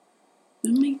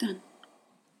Vem make done.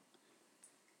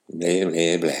 Blah,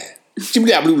 blah, blah.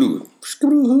 Blah, blue, blue.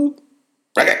 Skibberty,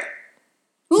 okay.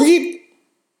 Beep.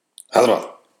 How's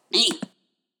it?